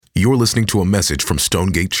You're listening to a message from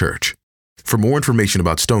Stonegate Church. For more information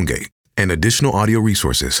about Stonegate and additional audio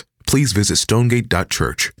resources, please visit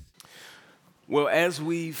stonegate.church. Well, as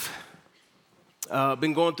we've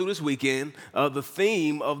been going through this weekend, the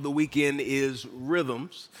theme of the weekend is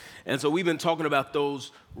rhythms. And so we've been talking about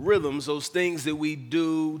those rhythms, those things that we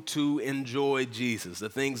do to enjoy Jesus, the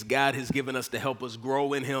things God has given us to help us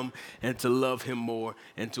grow in Him and to love Him more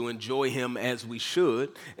and to enjoy Him as we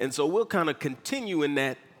should. And so we'll kind of continue in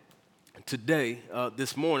that today,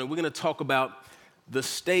 this morning. We're going to talk about the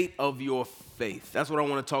state of your faith. That's what I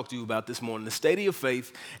want to talk to you about this morning, the state of your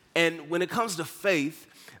faith. And when it comes to faith,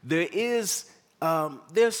 there's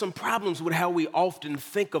some problems with how we often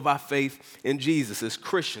think of our faith in Jesus as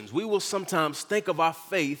Christians. We will sometimes think of our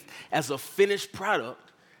faith as a finished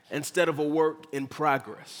product instead of a work in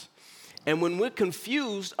progress. And when we're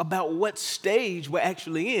confused about what stage we're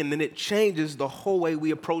actually in, then it changes the whole way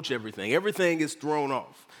we approach everything. Everything is thrown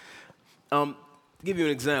off. Give you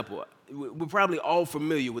an example. We're probably all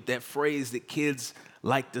familiar with that phrase that kids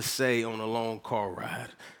like to say on a long car ride.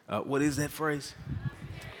 What is that phrase?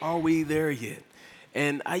 Are we there yet?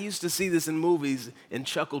 And I used to see this in movies and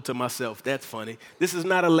chuckle to myself. That's funny. This is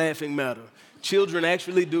not a laughing matter. Children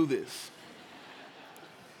actually do this.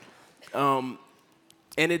 And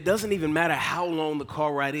it doesn't even matter how long the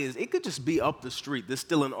car ride is. It could just be up the street. There's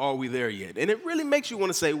still an "are we there yet?" And it really makes you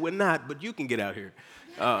want to say, "We're not, but you can get out here."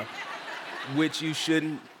 Which you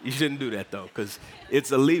shouldn't do that though, because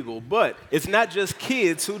it's illegal. But it's not just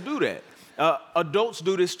kids who do that. Adults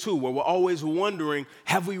do this too, where we're always wondering,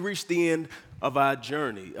 have we reached the end of our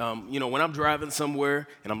journey? When I'm driving somewhere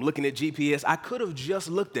and I'm looking at GPS, I could have just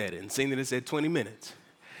looked at it and seen that it said 20 minutes.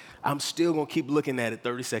 I'm still going to keep looking at it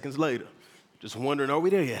 30 seconds later, just wondering, are we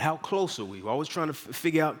there yet? How close are we? We're always trying to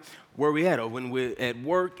figure out where we're at. Or when we're at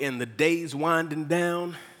work and the day's winding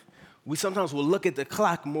down, we sometimes will look at the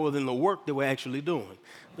clock more than the work that we're actually doing,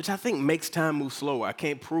 which I think makes time move slower. I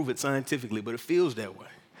can't prove it scientifically, but it feels that way.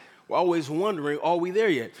 We're always wondering, are we there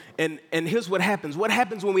yet? And here's what happens. What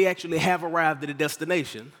happens when we actually have arrived at a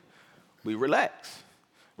destination? We relax,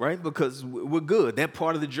 right? Because we're good. That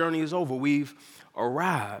part of the journey is over. We've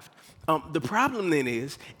arrived. The problem then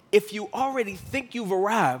is, if you already think you've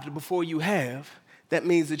arrived before you have, that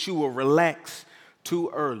means that you will relax too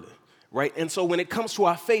early. Right? And so when it comes to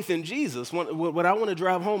our faith in Jesus, what I want to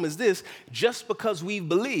drive home is this: just because we've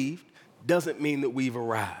believed doesn't mean that we've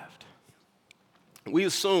arrived. We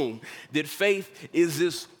assume that faith is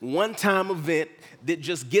this one-time event that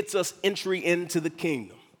just gets us entry into the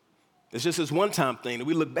kingdom. It's just this one-time thing that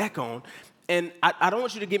we look back on. And I don't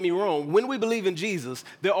want you to get me wrong. When we believe in Jesus,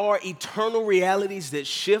 there are eternal realities that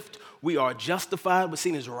shift. We are justified. We're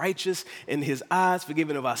seen as righteous in His eyes,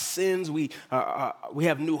 forgiven of our sins. We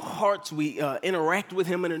have new hearts. We interact with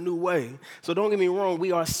Him in a new way. So don't get me wrong.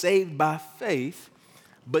 We are saved by faith.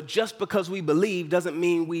 But just because we believe doesn't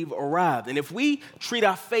mean we've arrived. And if we treat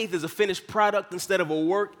our faith as a finished product instead of a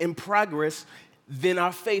work in progress, then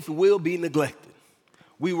our faith will be neglected.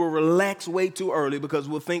 We will relax way too early because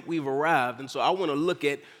we'll think we've arrived. And so I want to look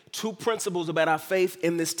at two principles about our faith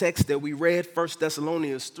in this text that we read, 1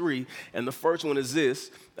 Thessalonians 3. And the first one is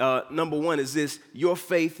this. Number one is this: your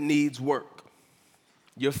faith needs work.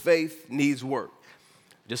 Your faith needs work.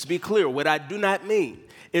 Just to be clear, what I do not mean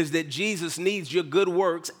is that Jesus needs your good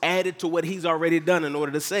works added to what He's already done in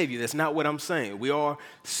order to save you. That's not what I'm saying. We are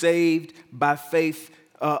saved by faith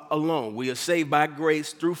alone. We are saved by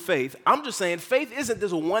grace through faith. I'm just saying faith isn't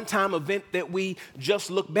this a one-time event that we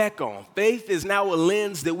just look back on. Faith is now a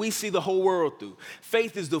lens that we see the whole world through.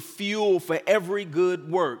 Faith is the fuel for every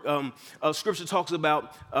good work. Scripture talks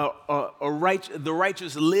about the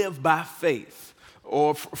righteous live by faith,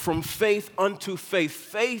 or from faith unto faith.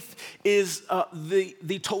 Faith is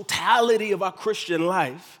the totality of our Christian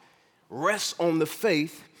life rests on the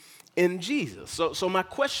faith in Jesus. So my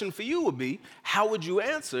question for you would be, how would you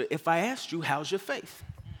answer if I asked you, how's your faith?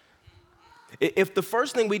 If the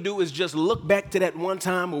first thing we do is just look back to that one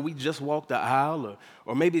time where we just walked the aisle,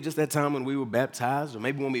 or maybe just that time when we were baptized, or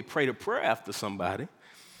maybe when we prayed a prayer after somebody,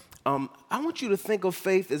 I want you to think of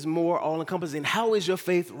faith as more all-encompassing. How is your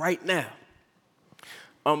faith right now?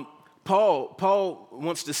 Paul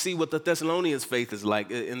wants to see what the Thessalonians' faith is like.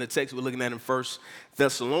 In the text we're looking at in 1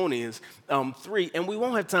 Thessalonians 3, and we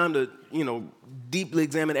won't have time to, deeply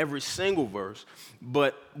examine every single verse,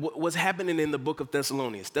 but what's happening in the book of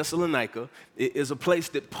Thessalonians, Thessalonica, is a place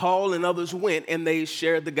that Paul and others went, and they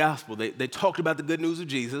shared the gospel. They talked about the good news of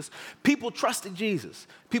Jesus. People trusted Jesus.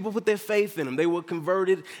 People put their faith in Him. They were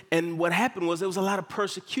converted, and what happened was there was a lot of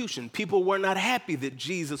persecution. People were not happy that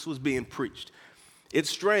Jesus was being preached. It's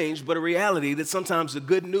strange, but a reality that sometimes the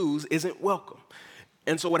good news isn't welcome.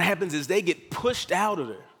 And so what happens is they get pushed out of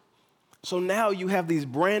there. So now you have these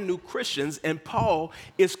brand new Christians, and Paul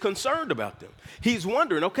is concerned about them. He's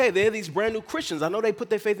wondering, okay, they're these brand new Christians. I know they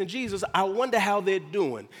put their faith in Jesus. I wonder how they're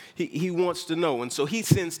doing. He wants to know. And so he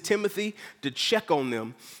sends Timothy to check on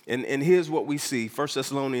them. And here's what we see. 1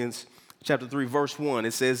 Thessalonians chapter 3, verse 1,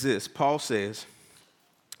 it says this. Paul says,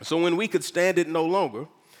 so when we could stand it no longer,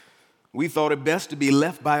 we thought it best to be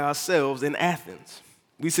left by ourselves in Athens.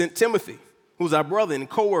 We sent Timothy, who's our brother and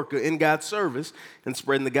co-worker in God's service and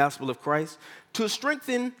spreading the gospel of Christ, to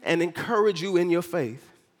strengthen and encourage you in your faith,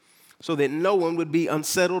 so that no one would be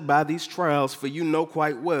unsettled by these trials, for you know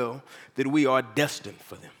quite well that we are destined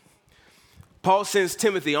for them. Paul sends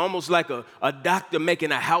Timothy almost like a doctor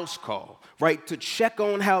making a house call, right, to check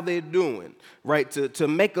on how they're doing, right, to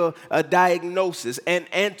make a diagnosis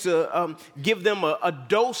and to give them a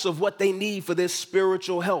dose of what they need for their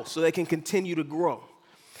spiritual health so they can continue to grow.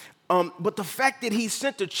 But the fact that he's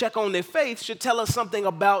sent to check on their faith should tell us something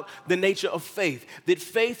about the nature of faith, that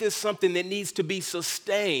faith is something that needs to be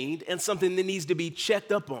sustained and something that needs to be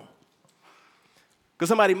checked up on. Because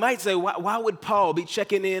somebody might say, why would Paul be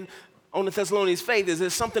checking in on the Thessalonians' faith? Is there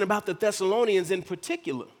something about the Thessalonians in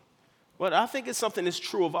particular? Well, I think it's something that's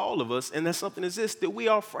true of all of us, and that something is this, that we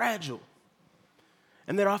are fragile,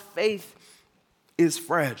 and that our faith is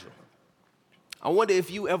fragile. I wonder if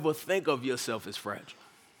you ever think of yourself as fragile.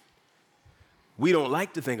 We don't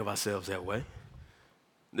like to think of ourselves that way.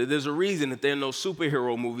 There's a reason that there are no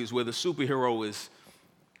superhero movies where the superhero is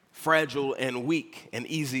fragile and weak and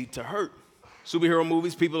easy to hurt. Superhero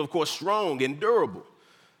movies, people are, of course, strong and durable.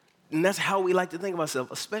 And that's how we like to think of ourselves,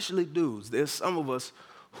 especially dudes. There's some of us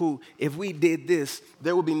who, if we did this,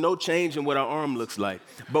 there would be no change in what our arm looks like.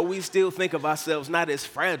 But we still think of ourselves not as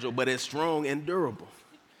fragile, but as strong and durable.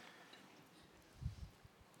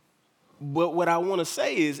 But what I want to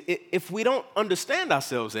say is, if we don't understand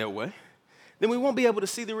ourselves that way, then we won't be able to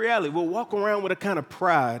see the reality. We'll walk around with a kind of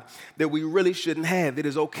pride that we really shouldn't have. It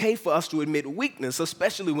is okay for us to admit weakness,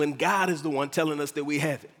 especially when God is the one telling us that we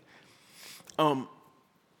have it.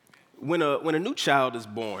 When a new child is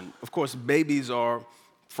born, of course, babies are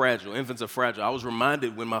fragile. Infants are fragile. I was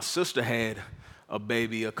reminded when my sister had a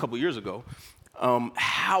baby a couple years ago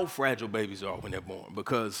how fragile babies are when they're born,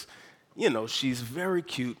 because you know, she's very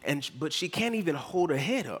cute, but she can't even hold her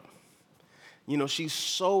head up. You know, she's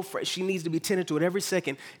so she needs to be tended to it every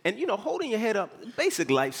second. And, you know, holding your head up,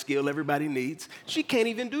 basic life skill everybody needs. She can't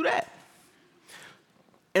even do that.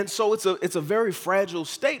 And so it's a very fragile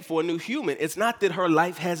state for a new human. It's not that her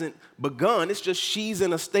life hasn't begun. It's just she's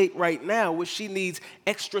in a state right now where she needs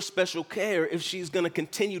extra special care if she's going to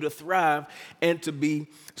continue to thrive and to be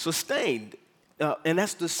sustained. And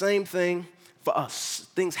that's the same thing for us.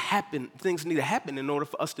 Things need to happen in order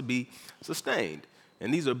for us to be sustained.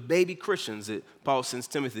 And these are baby Christians that Paul sends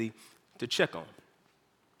Timothy to check on.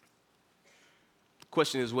 The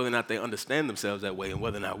question is whether or not they understand themselves that way and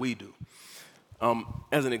whether or not we do.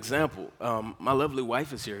 As an example, my lovely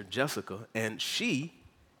wife is here, Jessica, and she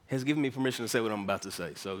has given me permission to say what I'm about to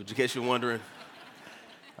say. So in case you're wondering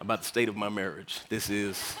about the state of my marriage, this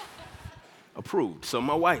is approved. So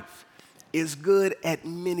my wife is good at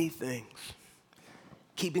many things.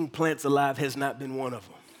 Keeping plants alive has not been one of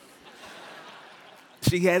them.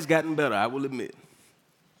 She has gotten better, I will admit,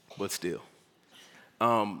 but still.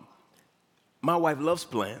 My wife loves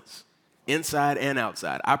plants, inside and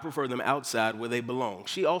outside. I prefer them outside where they belong.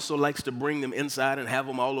 She also likes to bring them inside and have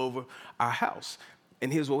them all over our house.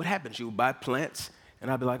 And here's what would happen. She would buy plants,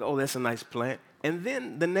 and I'd be like, oh, that's a nice plant. And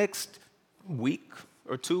then the next week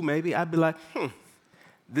or two, maybe, I'd be like,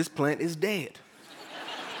 this plant is dead.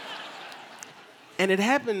 And it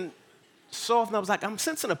happened so often, I was like, I'm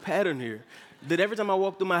sensing a pattern here, that every time I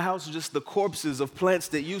walk through my house, just the corpses of plants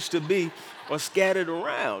that used to be are scattered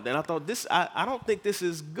around. And I thought, I don't think this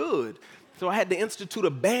is good. So I had to institute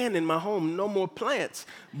a ban in my home, no more plants,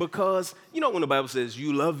 because, you know, when the Bible says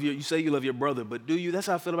you say you love your brother, but do you? That's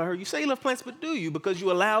how I feel about her. You say you love plants, but do you? Because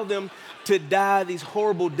you allow them to die these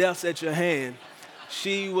horrible deaths at your hand.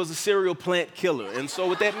 She was a serial plant killer. And so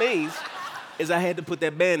what that means is I had to put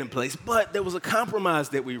that ban in place. But there was a compromise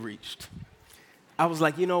that we reached. I was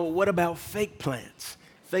like, you know, what about fake plants?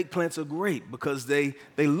 Fake plants are great because they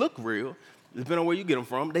look real. Depending on where you get them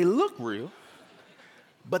from, they look real,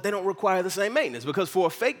 but they don't require the same maintenance. Because for a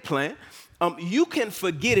fake plant, you can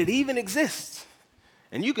forget it even exists.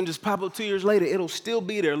 And you can just pop up 2 years later, it'll still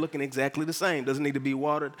be there looking exactly the same. Doesn't need to be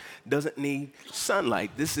watered, doesn't need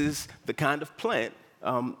sunlight. This is the kind of plant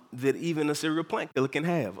that even a serial plant killer can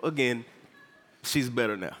have. Again, she's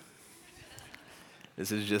better now.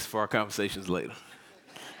 This is just for our conversations later.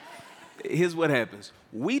 Here's what happens.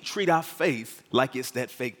 We treat our faith like it's that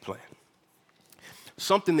fake plan.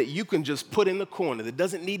 Something that you can just put in the corner, that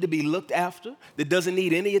doesn't need to be looked after, that doesn't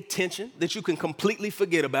need any attention, that you can completely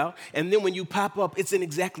forget about. And then when you pop up, it's in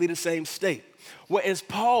exactly the same state. Whereas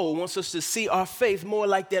Paul wants us to see our faith more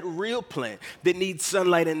like that real plant that needs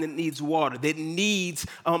sunlight and that needs water, that needs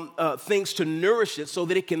things to nourish it so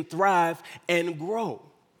that it can thrive and grow.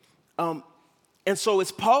 And so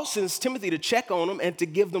it's Paul sends Timothy to check on them and to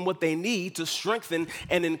give them what they need to strengthen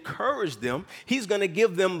and encourage them. He's going to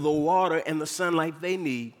give them the water and the sunlight they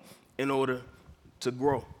need in order to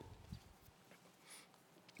grow.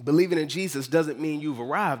 Believing in Jesus doesn't mean you've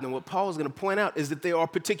arrived. And what Paul is going to point out is that there are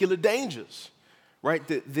particular dangers, right,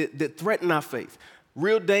 that threaten our faith.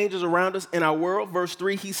 Real dangers around us in our world. Verse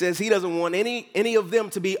 3, he says he doesn't want any of them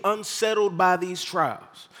to be unsettled by these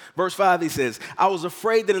trials. Verse 5, he says, I was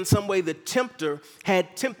afraid that in some way the tempter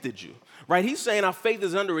had tempted you. Right? He's saying our faith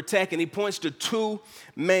is under attack, and he points to two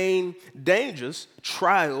main dangers,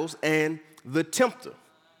 trials and the tempter.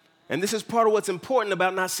 And this is part of what's important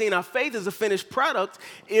about not seeing our faith as a finished product,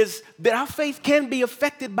 is that our faith can be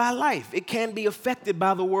affected by life. It can be affected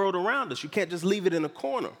by the world around us. You can't just leave it in a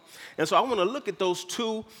corner. And so I want to look at those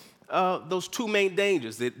two main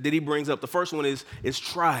dangers that he brings up. The first one is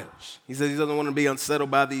trials. He says he doesn't want to be unsettled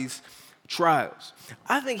by these trials.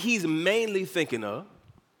 I think he's mainly thinking of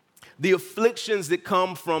the afflictions that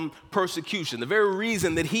come from persecution, the very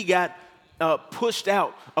reason that he got pushed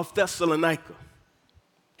out of Thessalonica.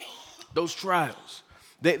 Those trials.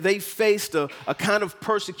 They faced a kind of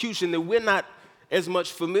persecution that we're not as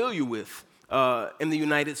much familiar with in the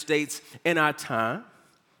United States in our time.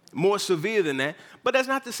 More severe than that. But that's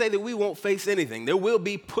not to say that we won't face anything. There will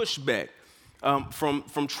be pushback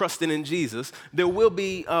from trusting in Jesus. There will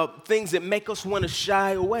be things that make us want to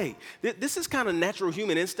shy away. This is kind of natural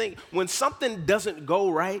human instinct. When something doesn't go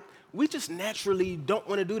right, we just naturally don't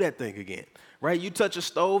want to do that thing again. Right? You touch a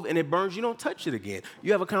stove and it burns, you don't touch it again.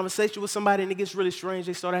 You have a conversation with somebody and it gets really strange,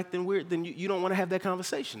 they start acting weird, then you don't want to have that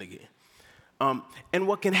conversation again. And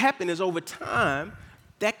what can happen is over time,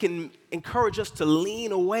 that can encourage us to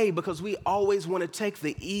lean away because we always want to take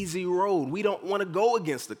the easy road. We don't want to go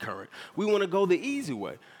against the current. We want to go the easy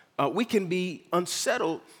way. We can be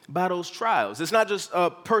unsettled by those trials. It's not just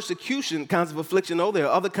persecution kinds of affliction. No, there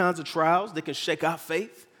are other kinds of trials that can shake our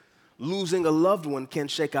faith. Losing a loved one can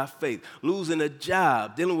shake our faith. Losing a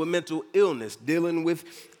job, dealing with mental illness, dealing with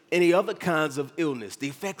any other kinds of illness, the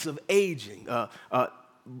effects of aging,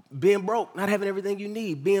 being broke, not having everything you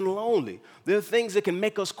need, being lonely. There are things that can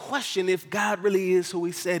make us question if God really is who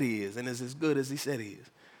he said he is and is as good as he said he is.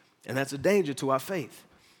 And that's a danger to our faith.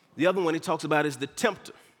 The other one he talks about is the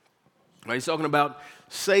tempter. Right? He's talking about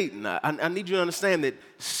Satan. I need you to understand that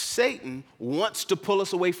Satan wants to pull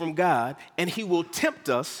us away from God, and he will tempt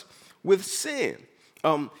us with sin.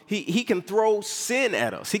 He can throw sin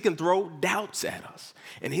at us. He can throw doubts at us.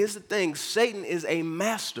 And here's the thing. Satan is a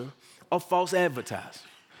master of false advertising.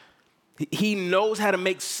 He knows how to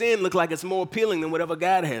make sin look like it's more appealing than whatever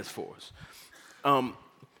God has for us. I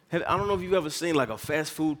don't know if you've ever seen like a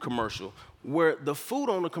fast food commercial where the food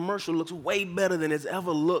on the commercial looks way better than it's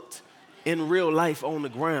ever looked in real life on the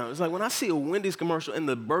ground. It's like when I see a Wendy's commercial and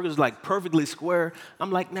the burger's like perfectly square,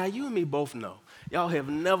 I'm like, now you and me both know. Y'all have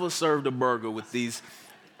never served a burger with these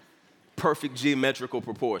perfect geometrical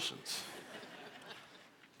proportions.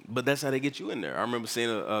 But that's how they get you in there. I remember seeing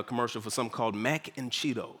a commercial for something called Mac and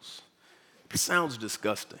Cheetos. It sounds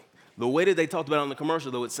disgusting. The way that they talked about it on the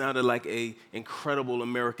commercial, though, it sounded like an incredible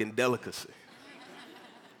American delicacy.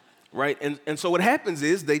 Right? And so what happens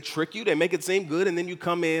is they trick you, they make it seem good, and then you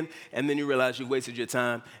come in, and then you realize you wasted your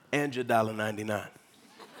time and your $1.99.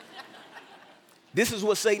 This is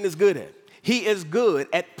what Satan is good at. He is good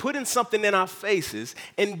at putting something in our faces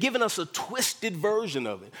and giving us a twisted version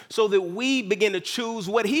of it so that we begin to choose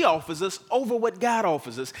what he offers us over what God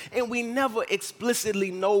offers us. And we never explicitly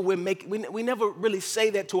know we never really say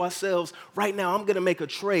that to ourselves, right now I'm going to make a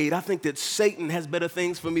trade. I think that Satan has better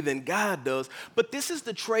things for me than God does. But this is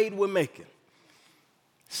the trade we're making.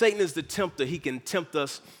 Satan is the tempter. He can tempt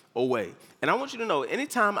us away. And I want you to know,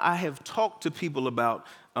 anytime I have talked to people about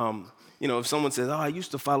if someone says, I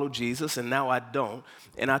used to follow Jesus and now I don't,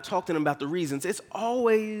 and I talk to them about the reasons, it's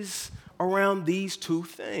always around these two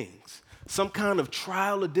things. Some kind of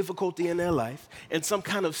trial or difficulty in their life and some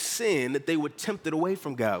kind of sin that they were tempted away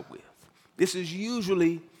from God with. This is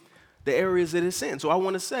usually the areas that it's in. So I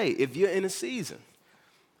want to say, if you're in a season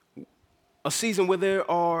where there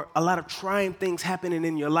are a lot of trying things happening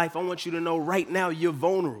in your life, I want you to know right now you're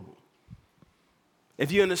vulnerable.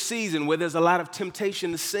 If you're in a season where there's a lot of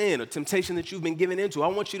temptation to sin or temptation that you've been given into, I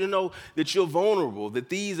want you to know that you're vulnerable, that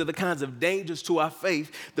these are the kinds of dangers to our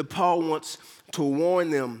faith that Paul wants to warn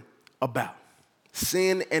them about.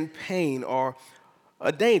 Sin and pain are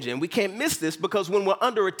a danger, and we can't miss this because when we're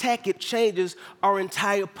under attack, it changes our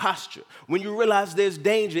entire posture. When you realize there's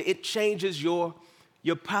danger, it changes your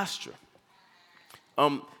posture.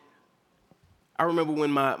 I remember when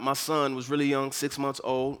my son was really young, 6 months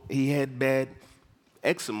old, he had bad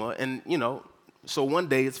eczema, and so one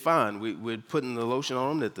day it's fine. We're putting the lotion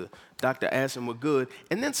on him that the doctor asked him were good,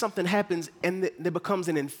 and then something happens and there becomes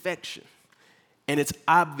an infection. And it's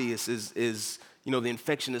obvious the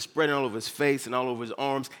infection is spreading all over his face and all over his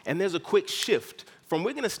arms, and there's a quick shift from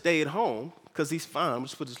we're gonna stay at home because he's fine, we'll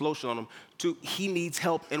just put this lotion on him, to he needs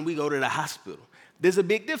help and we go to the hospital. There's a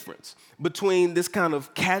big difference between this kind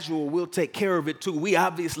of casual, we'll take care of it, to we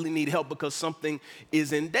obviously need help because something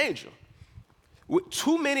is in danger.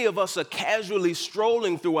 Too many of us are casually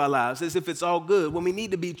strolling through our lives as if it's all good when we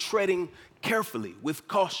need to be treading carefully with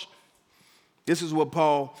caution. This is what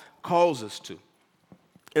Paul calls us to.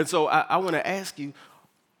 And so I want to ask you,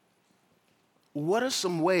 what are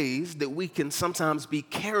some ways that we can sometimes be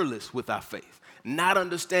careless with our faith, not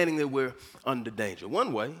understanding that we're under danger?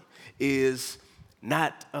 One way is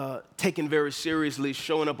not taking very seriously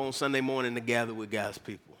showing up on Sunday morning to gather with God's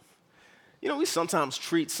people. We sometimes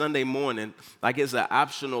treat Sunday morning like it's an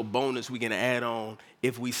optional bonus we can add on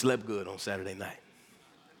if we slept good on Saturday night.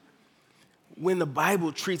 When the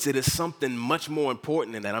Bible treats it as something much more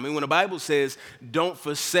important than that. I mean, when the Bible says, don't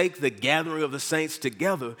forsake the gathering of the saints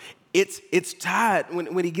together, it's tied,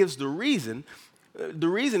 when he gives the reason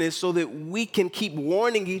is so that we can keep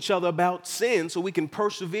warning each other about sin so we can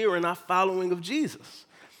persevere in our following of Jesus.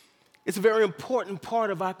 It's a very important part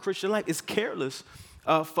of our Christian life. It's careless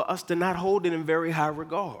for us to not hold it in very high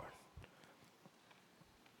regard.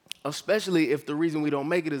 Especially if the reason we don't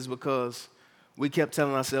make it is because we kept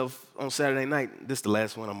telling ourselves on Saturday night, this is the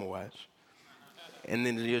last one I'm going to watch. And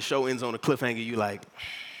then your show ends on a cliffhanger, you like,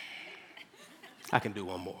 I can do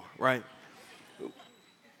one more, right?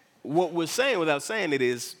 What we're saying without saying it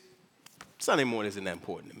is, Sunday morning isn't that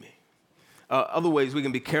important to me. Other ways we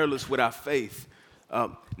can be careless with our faith,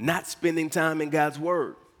 not spending time in God's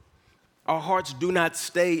Word. Our hearts do not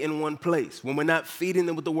stay in one place. When we're not feeding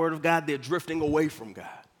them with the Word of God, they're drifting away from God.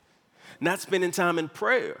 Not spending time in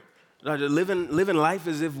prayer. Living life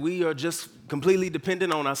as if we are just completely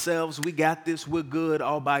dependent on ourselves. We got this, we're good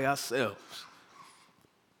all by ourselves.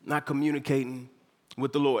 Not communicating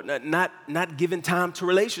with the Lord. Not giving time to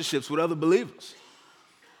relationships with other believers.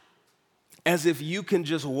 As if you can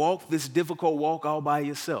just walk this difficult walk all by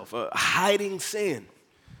yourself. Hiding sin.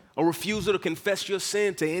 A refusal to confess your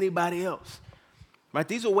sin to anybody else. Right?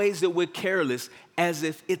 These are ways that we're careless as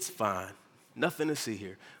if it's fine. Nothing to see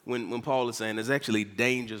here. When Paul is saying there's actually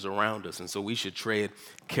dangers around us, and so we should tread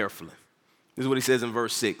carefully. This is what he says in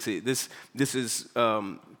verse 6. This is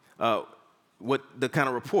what the kind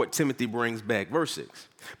of report Timothy brings back. Verse 6.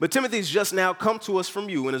 But Timothy's just now come to us from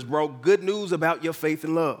you and has brought good news about your faith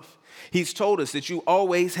and love. He's told us that you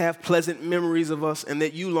always have pleasant memories of us and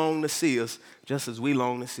that you long to see us just as we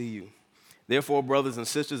long to see you. Therefore, brothers and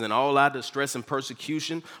sisters, in all our distress and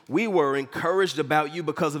persecution, we were encouraged about you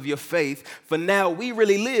because of your faith, for now we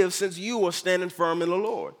really live since you are standing firm in the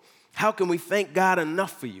Lord. How can we thank God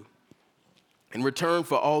enough for you in return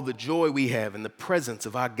for all the joy we have in the presence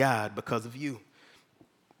of our God because of you?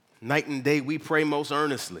 Night and day we pray most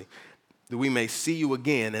earnestly that we may see you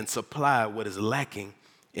again and supply what is lacking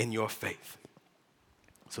in your faith.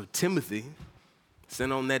 So Timothy,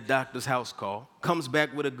 sent on that doctor's house call, comes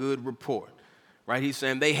back with a good report. Right? He's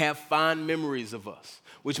saying they have fond memories of us,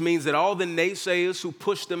 which means that all the naysayers who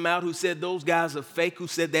pushed them out, who said those guys are fake, who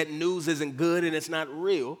said that news isn't good and it's not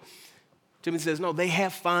real, Timothy says, no, they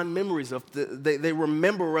have fond memories of, they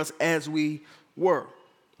remember us as we were.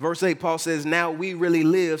 Verse 8, Paul says, now we really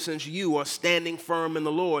live since you are standing firm in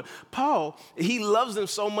the Lord. Paul, he loves them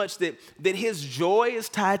so much that his joy is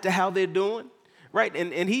tied to how they're doing, right?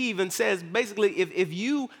 And he even says, basically, if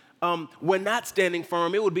you were not standing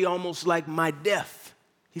firm, it would be almost like my death.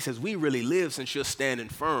 He says, we really live since you're standing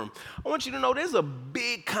firm. I want you to know there's a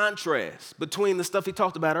big contrast between the stuff he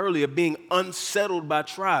talked about earlier, being unsettled by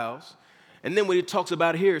trials, and then what he talks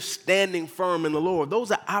about here, standing firm in the Lord. Those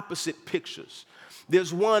are opposite pictures.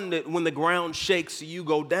 There's one that when the ground shakes, you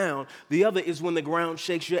go down. The other is when the ground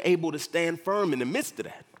shakes, you're able to stand firm in the midst of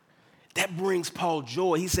that. That brings Paul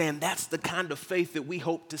joy. He's saying that's the kind of faith that we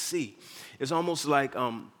hope to see. It's almost like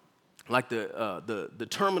the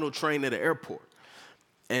terminal train at the airport.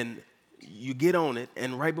 And you get on it,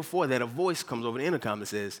 and right before that, a voice comes over the intercom that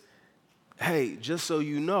says, hey, just so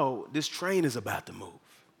you know, this train is about to move.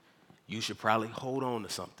 You should probably hold on to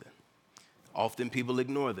something. Often people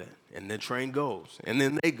ignore that, and the train goes, and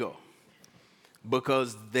then they go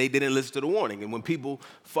because they didn't listen to the warning. And when people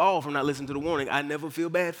fall from not listening to the warning, I never feel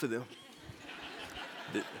bad for them.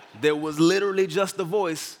 There was literally just a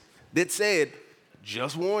voice that said,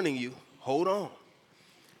 just warning you, hold on.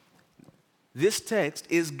 This text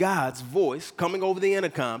is God's voice coming over the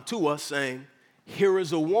intercom to us saying, here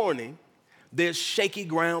is a warning. There's shaky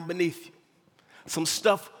ground beneath you. Some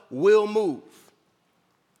stuff will move.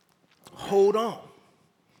 Hold on.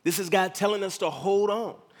 This is God telling us to hold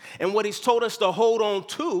on. And what he's told us to hold on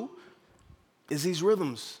to is these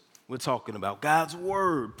rhythms we're talking about. God's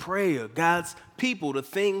word, prayer, God's people, the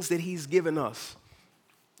things that he's given us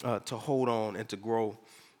to hold on and to grow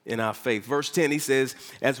in our faith. Verse 10, he says,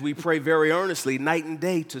 as we pray very earnestly night and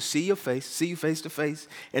day to see you face to face,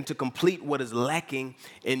 and to complete what is lacking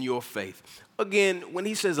in your faith. Again, when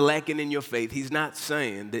he says lacking in your faith, he's not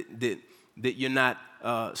saying that you're not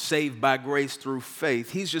saved by grace through faith.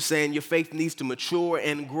 He's just saying your faith needs to mature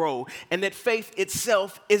and grow, and that faith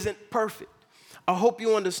itself isn't perfect. I hope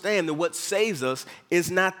you understand that what saves us is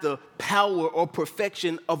not the power or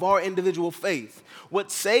perfection of our individual faith.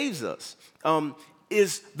 What saves us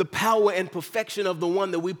is the power and perfection of the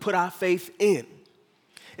one that we put our faith in.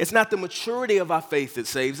 It's not the maturity of our faith that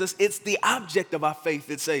saves us. It's the object of our faith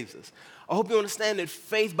that saves us. I hope you understand that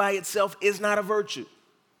faith by itself is not a virtue.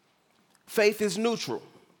 Faith is neutral.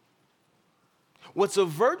 What's a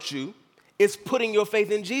virtue is putting your faith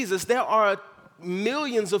in Jesus. There are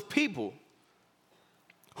millions of people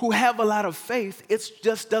who have a lot of faith. It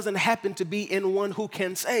just doesn't happen to be in one who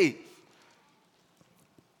can save.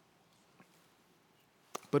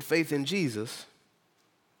 But faith in Jesus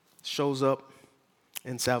shows up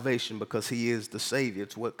in salvation because he is the Savior.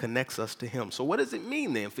 It's what connects us to him. So what does it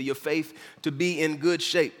mean then for your faith to be in good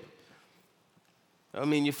shape? I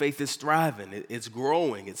mean, your faith is thriving, it's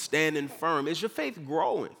growing, it's standing firm. Is your faith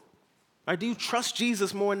growing? Or do you trust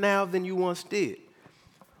Jesus more now than you once did?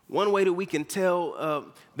 One way that we can tell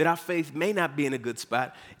that our faith may not be in a good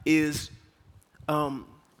spot is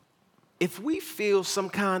if we feel some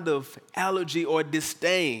kind of allergy or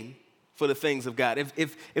disdain for the things of God,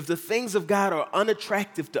 if the things of God are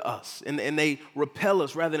unattractive to us and they repel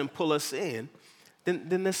us rather than pull us in,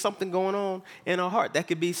 then there's something going on in our heart. That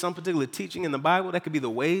could be some particular teaching in the Bible. That could be the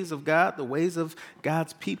ways of God, the ways of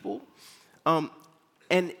God's people.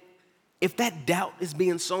 And if that doubt is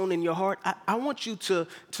being sown in your heart, I want you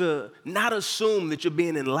to not assume that you're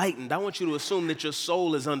being enlightened. I want you to assume that your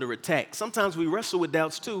soul is under attack. Sometimes we wrestle with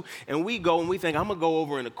doubts too, and we go and we think, I'm going to go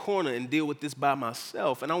over in a corner and deal with this by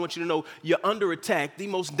myself. And I want you to know you're under attack. The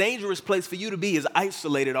most dangerous place for you to be is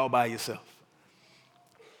isolated all by yourself.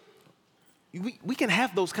 We can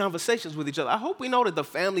have those conversations with each other. I hope we know that the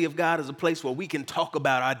family of God is a place where we can talk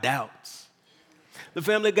about our doubts. The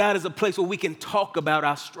family of God is a place where we can talk about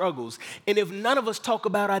our struggles. And if none of us talk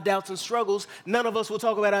about our doubts and struggles, none of us will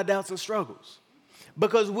talk about our doubts and struggles.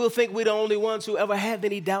 Because we'll think we're the only ones who ever have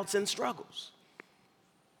any doubts and struggles.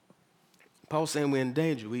 Paul's saying we're in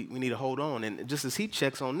danger. We need to hold on. And just as he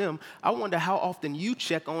checks on them, I wonder how often you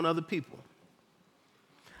check on other people.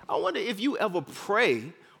 I wonder if you ever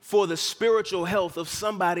pray for the spiritual health of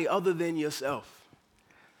somebody other than yourself.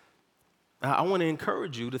 I want to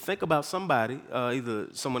encourage you to think about somebody, either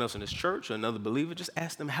someone else in this church or another believer. Just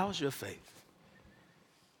ask them, how's your faith?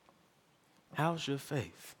 How's your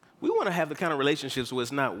faith? We want to have the kind of relationships where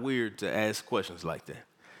it's not weird to ask questions like that.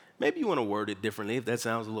 Maybe you want to word it differently if that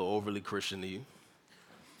sounds a little overly Christian to you.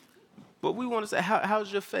 But we want to say,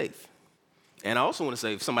 how's your faith? And I also want to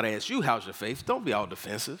say, if somebody asks you, how's your faith, don't be all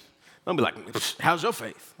defensive. Don't be like, how's your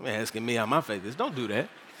faith? I mean, asking me how my faith is. Don't do that.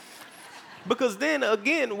 Because then,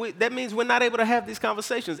 again, that means we're not able to have these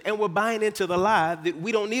conversations. And we're buying into the lie that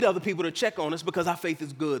we don't need other people to check on us because our faith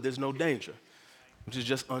is good. There's no danger, which is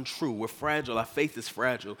just untrue. We're fragile. Our faith is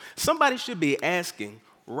fragile. Somebody should be asking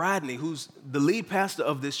Rodney, who's the lead pastor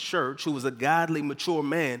of this church, who is a godly, mature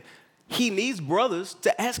man, he needs brothers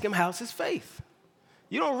to ask him how's his faith.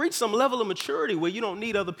 You don't reach some level of maturity where you don't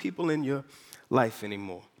need other people in your life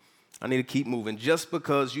anymore. I need to keep moving. Just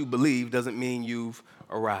because you believe doesn't mean you've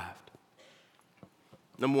arrived.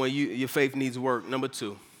 Number one, your faith needs work. Number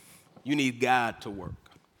two, you need God to work.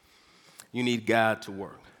 You need God to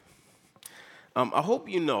work. I hope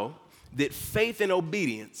you know that faith and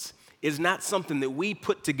obedience is not something that we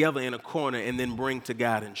put together in a corner and then bring to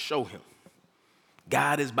God and show him.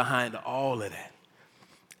 God is behind all of that.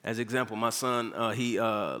 As an example, my son, he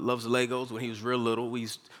loves Legos. When he was real little, we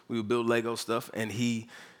would build Lego stuff, and we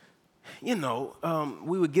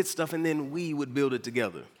would get stuff and then we would build it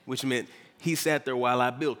together, which meant he sat there while I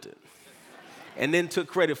built it and then took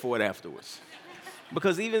credit for it afterwards.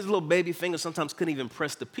 Because even his little baby finger sometimes couldn't even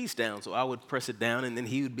press the piece down, so I would press it down, and then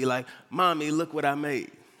he would be like, Mommy, look what I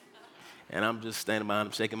made. And I'm just standing behind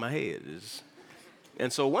him shaking my head.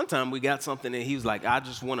 And so one time we got something, and he was like, I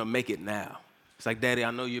just want to make it now. It's like, Daddy,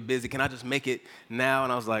 I know you're busy. Can I just make it now?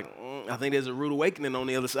 And I was like, I think there's a rude awakening on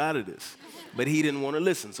the other side of this. But he didn't want to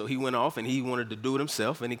listen, so he went off, and he wanted to do it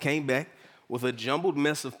himself, and he came back with a jumbled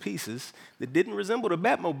mess of pieces that didn't resemble the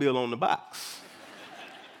Batmobile on the box.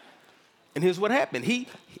 And here's what happened.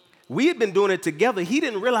 We had been doing it together. He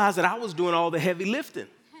didn't realize that I was doing all the heavy lifting.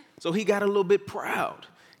 So he got a little bit proud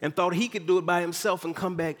and thought he could do it by himself and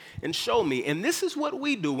come back and show me. And this is what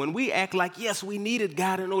we do when we act like, yes, we needed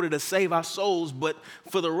God in order to save our souls, but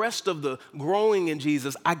for the rest of the growing in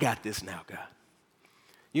Jesus, I got this now, God.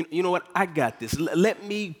 You know what? I got this. Let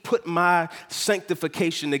me put my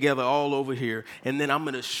sanctification together all over here, and then I'm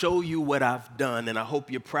going to show you what I've done, and I hope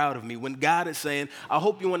you're proud of me. When God is saying, I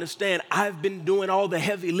hope you understand, I've been doing all the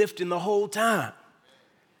heavy lifting the whole time.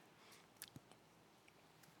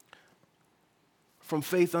 From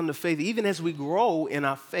faith unto faith, even as we grow in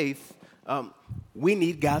our faith, we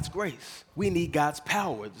need God's grace. We need God's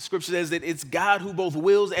power. The scripture says that it's God who both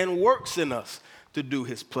wills and works in us to do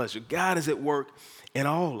his pleasure. God is at work in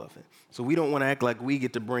all of it. So we don't want to act like we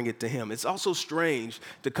get to bring it to him. It's also strange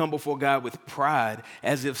to come before God with pride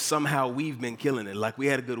as if somehow we've been killing it. Like we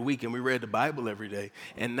had a good week and we read the Bible every day,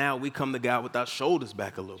 and now we come to God with our shoulders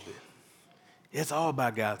back a little bit. It's all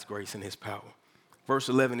by God's grace and his power. Verse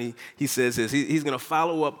 11, he says this. He's going to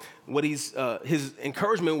follow up what his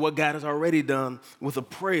encouragement, what God has already done, with a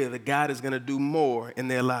prayer that God is going to do more in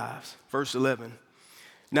their lives. Verse 11,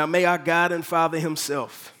 now may our God and Father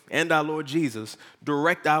himself and our Lord Jesus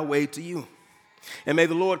direct our way to you. And may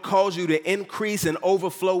the Lord cause you to increase and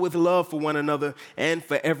overflow with love for one another and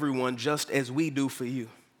for everyone, just as we do for you.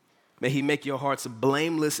 May he make your hearts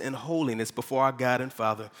blameless in holiness before our God and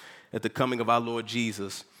Father at the coming of our Lord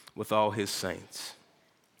Jesus with all his saints.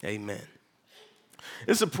 Amen.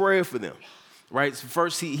 It's a prayer for them, right? So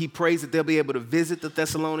first, he prays that they'll be able to visit the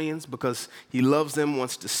Thessalonians because he loves them,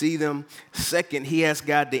 wants to see them. Second, he asks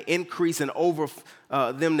God to increase and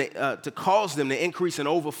to cause them to increase and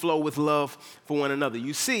overflow with love for one another.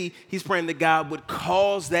 You see, he's praying that God would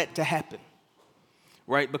cause that to happen,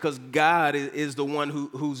 right? Because God is the one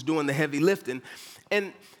who's doing the heavy lifting.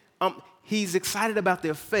 And he's excited about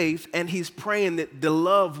their faith, and he's praying that the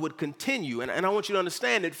love would continue. And I want you to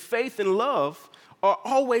understand that faith and love are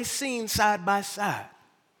always seen side by side.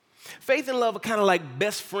 Faith and love are kind of like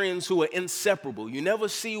best friends who are inseparable. You never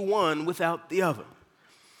see one without the other.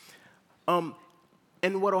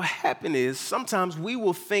 And what will happen is sometimes we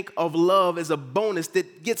will think of love as a bonus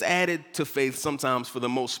that gets added to faith sometimes for the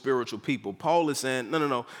most spiritual people. Paul is saying,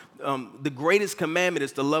 no. The greatest commandment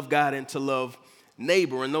is to love God and to love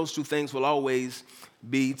neighbor, and those two things will always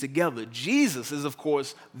be together. Jesus is, of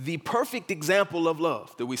course, the perfect example of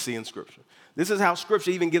love that we see in Scripture. This is how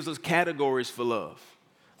Scripture even gives us categories for love.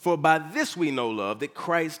 For by this we know love, that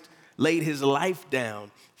Christ laid his life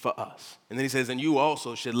down for us. And then he says, and you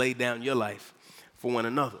also should lay down your life for one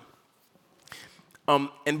another.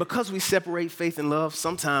 And because we separate faith and love,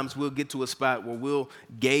 sometimes we'll get to a spot where we'll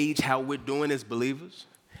gauge how we're doing as believers.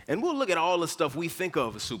 And we'll look at all the stuff we think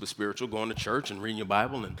of as super spiritual, going to church and reading your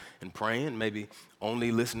Bible and praying, maybe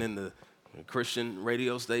only listening to a Christian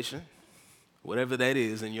radio station, whatever that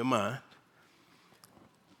is in your mind.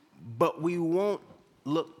 But we won't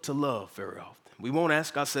look to love very often. We won't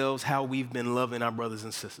ask ourselves how we've been loving our brothers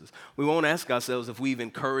and sisters. We won't ask ourselves if we've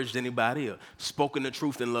encouraged anybody or spoken the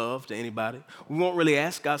truth in love to anybody. We won't really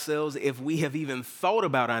ask ourselves if we have even thought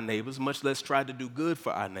about our neighbors, much less tried to do good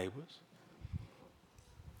for our neighbors.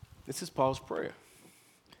 This is Paul's prayer,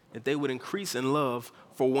 that they would increase in love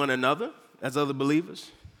for one another as other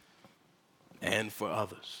believers and for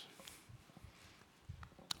others.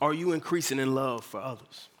 Are you increasing in love for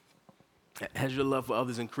others? Has your love for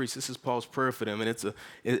others increased? This is Paul's prayer for them, and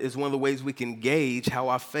it's one of the ways we can gauge how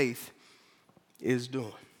our faith is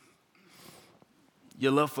doing.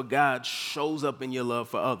 Your love for God shows up in your love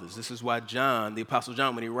for others. This is why John, the Apostle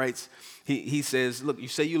John, when he writes, he says, look, you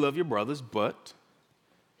say you love your brothers,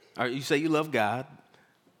 or you say you love God,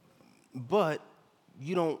 but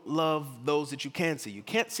you don't love those that you can see. You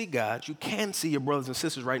can't see God. You can see your brothers and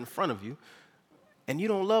sisters right in front of you, and you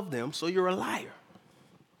don't love them, so you're a liar.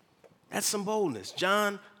 That's some boldness.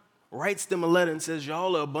 John writes them a letter and says,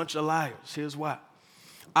 y'all are a bunch of liars. Here's why.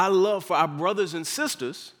 Our love for our brothers and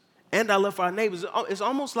sisters and our love for our neighbors, it's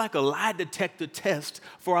almost like a lie detector test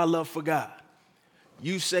for our love for God.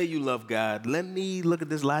 You say you love God. Let me look at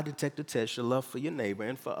this lie detector test, your love for your neighbor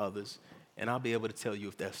and for others, and I'll be able to tell you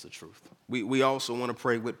if that's the truth. We also want to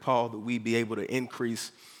pray with Paul that we be able to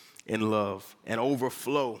increase in love and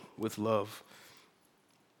overflow with love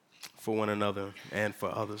for one another and for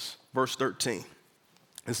others. Verse 13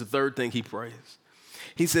 is the third thing he prays.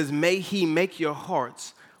 He says, may he make your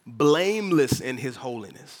hearts blameless in his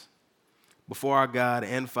holiness before our God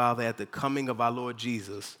and Father at the coming of our Lord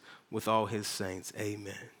Jesus with all his saints.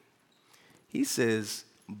 Amen. He says,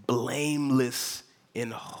 blameless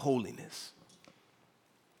in holiness.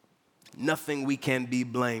 Nothing we can be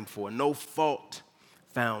blamed for, no fault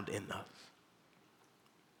found in us.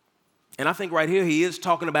 And I think right here he is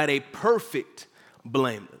talking about a perfect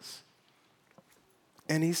blameless.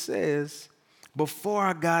 And he says, before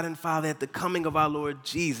our God and Father at the coming of our Lord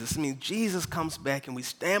Jesus. I mean, Jesus comes back and we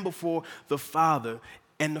stand before the Father,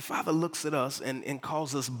 and the Father looks at us and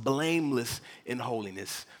calls us blameless in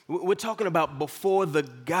holiness. We're talking about before the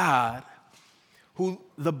God who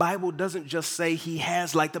the Bible doesn't just say he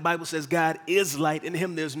has light. The Bible says God is light. In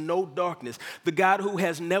him there's no darkness. The God who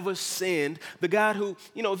has never sinned. The God who,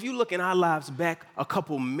 if you look in our lives back a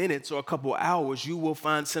couple minutes or a couple hours, you will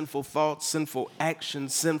find sinful thoughts, sinful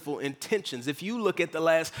actions, sinful intentions. If you look at the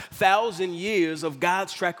last 1,000 years of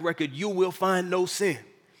God's track record, you will find no sin.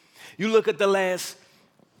 You look at the last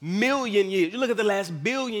 1,000,000 years, you look at the last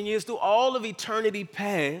 1,000,000,000 years, through all of eternity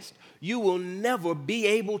past, you will never be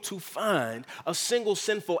able to find a single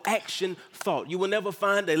sinful action, thought. You will never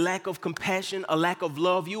find a lack of compassion, a lack of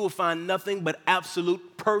love. You will find nothing but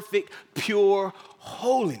absolute, perfect, pure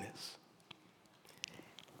holiness.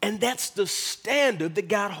 And that's the standard that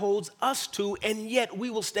God holds us to, and yet we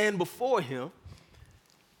will stand before him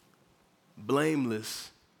blameless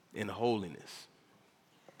in holiness.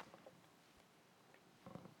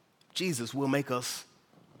 Jesus will make us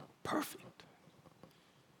perfect.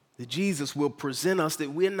 That Jesus will present us,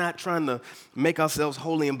 that we're not trying to make ourselves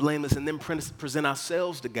holy and blameless and then present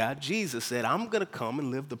ourselves to God. Jesus said, I'm going to come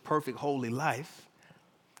and live the perfect holy life.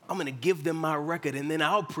 I'm going to give them my record, and then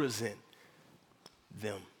I'll present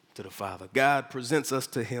them to the Father. God presents us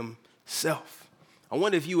to himself. I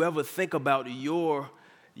wonder if you ever think about your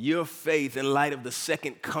faith in light of the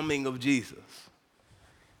second coming of Jesus.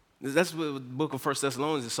 That's what the book of 1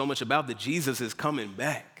 Thessalonians is so much about, that Jesus is coming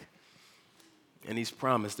back. And he's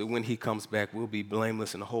promised that when he comes back, we'll be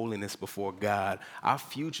blameless in holiness before God. Our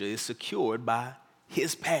future is secured by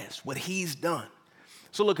his past, what he's done.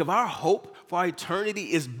 So look, if our hope for our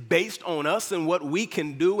eternity is based on us and what we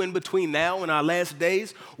can do in between now and our last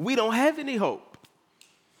days, we don't have any hope.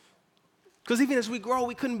 Because even as we grow,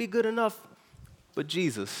 we couldn't be good enough. But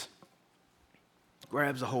Jesus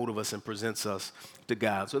grabs a hold of us and presents us to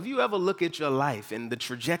God. So if you ever look at your life and the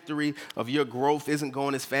trajectory of your growth isn't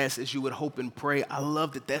going as fast as you would hope and pray, I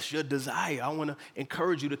love that that's your desire. I want to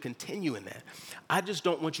encourage you to continue in that. I just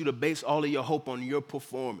don't want you to base all of your hope on your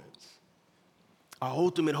performance. Our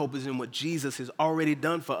ultimate hope is in what Jesus has already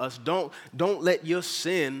done for us. Don't let your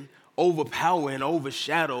sin overpower and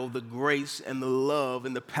overshadow the grace and the love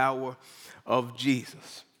and the power of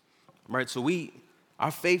Jesus. Right? So our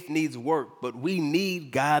faith needs work, but we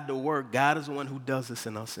need God to work. God is the one who does this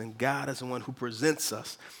in us, and God is the one who presents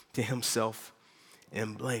us to himself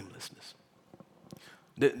in blamelessness.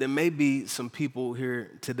 There may be some people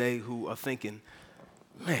here today who are thinking,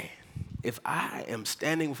 man, if I am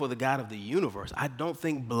standing before the God of the universe, I don't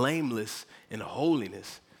think blameless in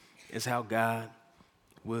holiness is how God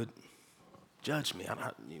would judge me.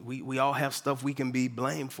 We all have stuff we can be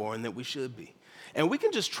blamed for and that we should be. And we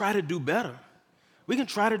can just try to do better. We can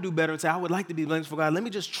try to do better and say, I would like to be blameless for God. Let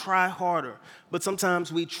me just try harder. But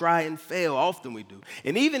sometimes we try and fail. Often we do.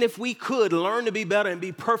 And even if we could learn to be better and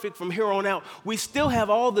be perfect from here on out, we still have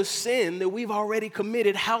all the sin that we've already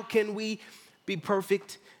committed. How can we be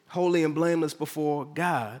perfect, holy, and blameless before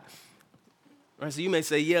God? Right, so you may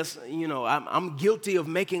say, yes, I'm guilty of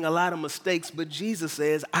making a lot of mistakes, but Jesus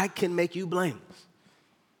says, I can make you blameless.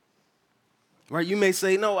 Right? You may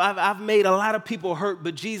say, no, I've made a lot of people hurt,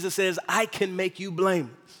 but Jesus says, I can make you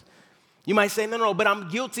blameless. You might say, no, but I'm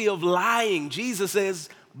guilty of lying. Jesus says,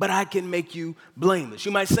 but I can make you blameless.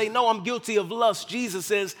 You might say, no, I'm guilty of lust. Jesus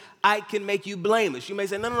says, I can make you blameless. You may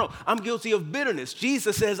say, no, I'm guilty of bitterness.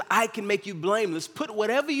 Jesus says, I can make you blameless. Put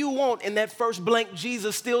whatever you want in that first blank.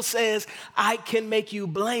 Jesus still says, I can make you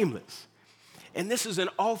blameless. And this is an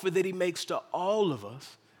offer that he makes to all of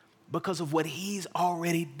us because of what he's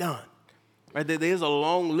already done. Right? There's a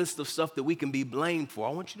long list of stuff that we can be blamed for.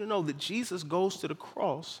 I want you to know that Jesus goes to the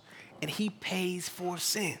cross and he pays for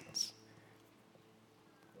sins.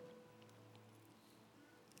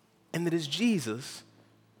 And that as Jesus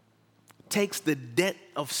takes the debt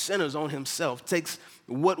of sinners on himself, takes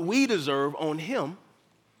what we deserve on him,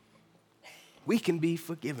 we can be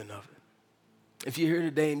forgiven of it. If you're here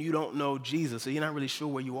today and you don't know Jesus, or you're not really sure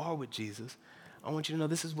where you are with Jesus, I want you to know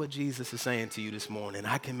this is what Jesus is saying to you this morning.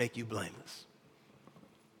 I can make you blameless.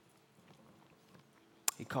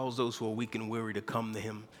 He calls those who are weak and weary to come to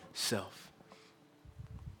himself.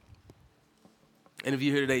 And if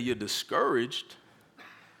you're here today, you're discouraged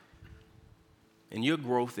in your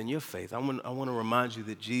growth in your faith, I want to remind you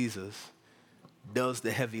that Jesus does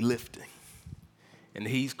the heavy lifting. And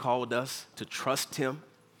he's called us to trust him,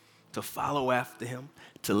 to follow after him,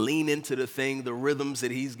 to lean into the rhythms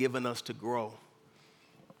that he's given us to grow.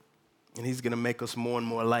 And he's going to make us more and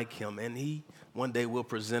more like him. And he one day will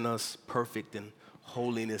present us perfect in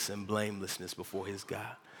holiness and blamelessness before his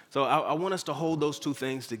God. So I want us to hold those two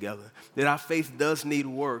things together, that our faith does need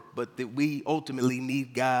work, but that we ultimately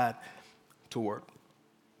need God to work.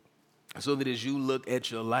 So that as you look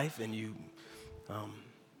at your life and you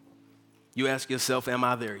ask yourself, am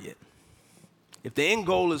I there yet? If the end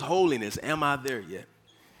goal is holiness, am I there yet?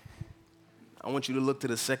 I want you to look to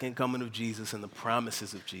the second coming of Jesus and the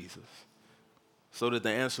promises of Jesus, so that the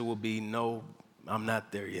answer will be, no, I'm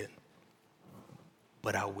not there yet,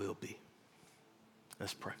 but I will be.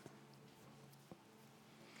 Let's pray.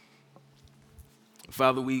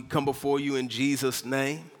 Father, we come before you in Jesus'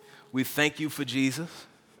 name. We thank you for Jesus.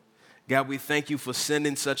 God, we thank you for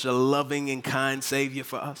sending such a loving and kind Savior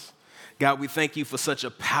for us. God, we thank you for such a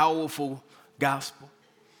powerful gospel.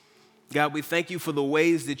 God, we thank you for the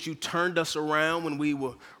ways that you turned us around when we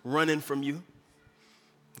were running from you.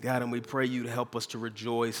 God, and we pray you to help us to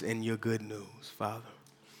rejoice in your good news, Father.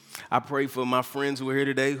 I pray for my friends who are here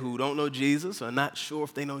today who don't know Jesus or not sure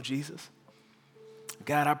if they know Jesus.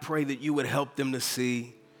 God, I pray that you would help them to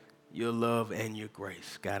see your love and your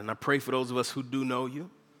grace, God. And I pray for those of us who do know you,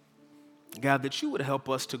 God, that you would help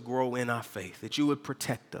us to grow in our faith, that you would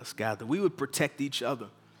protect us, God, that we would protect each other.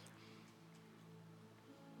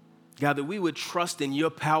 God, that we would trust in your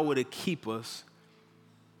power to keep us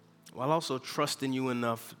while also trusting you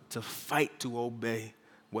enough to fight to obey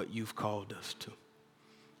what you've called us to.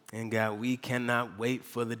 And God, we cannot wait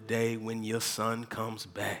for the day when your son comes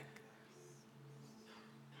back,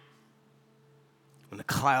 when the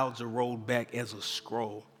clouds are rolled back as a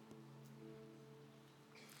scroll.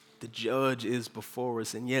 The judge is before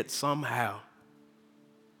us, and yet somehow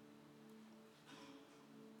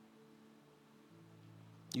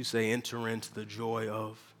you say, enter into the joy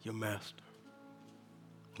of your master.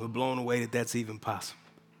 We're blown away that that's even possible,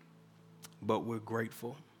 but we're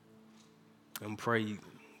grateful and pray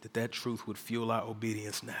that truth would fuel our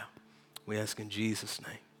obedience now. We ask in Jesus'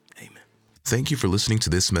 name, amen. Thank you for listening to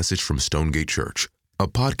this message from Stonegate Church. A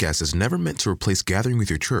podcast is never meant to replace gathering with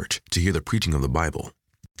your church to hear the preaching of the Bible.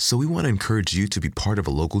 So we want to encourage you to be part of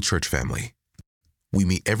a local church family. We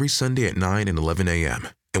meet every Sunday at 9 and 11 a.m.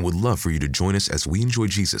 and would love for you to join us as we enjoy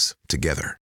Jesus together.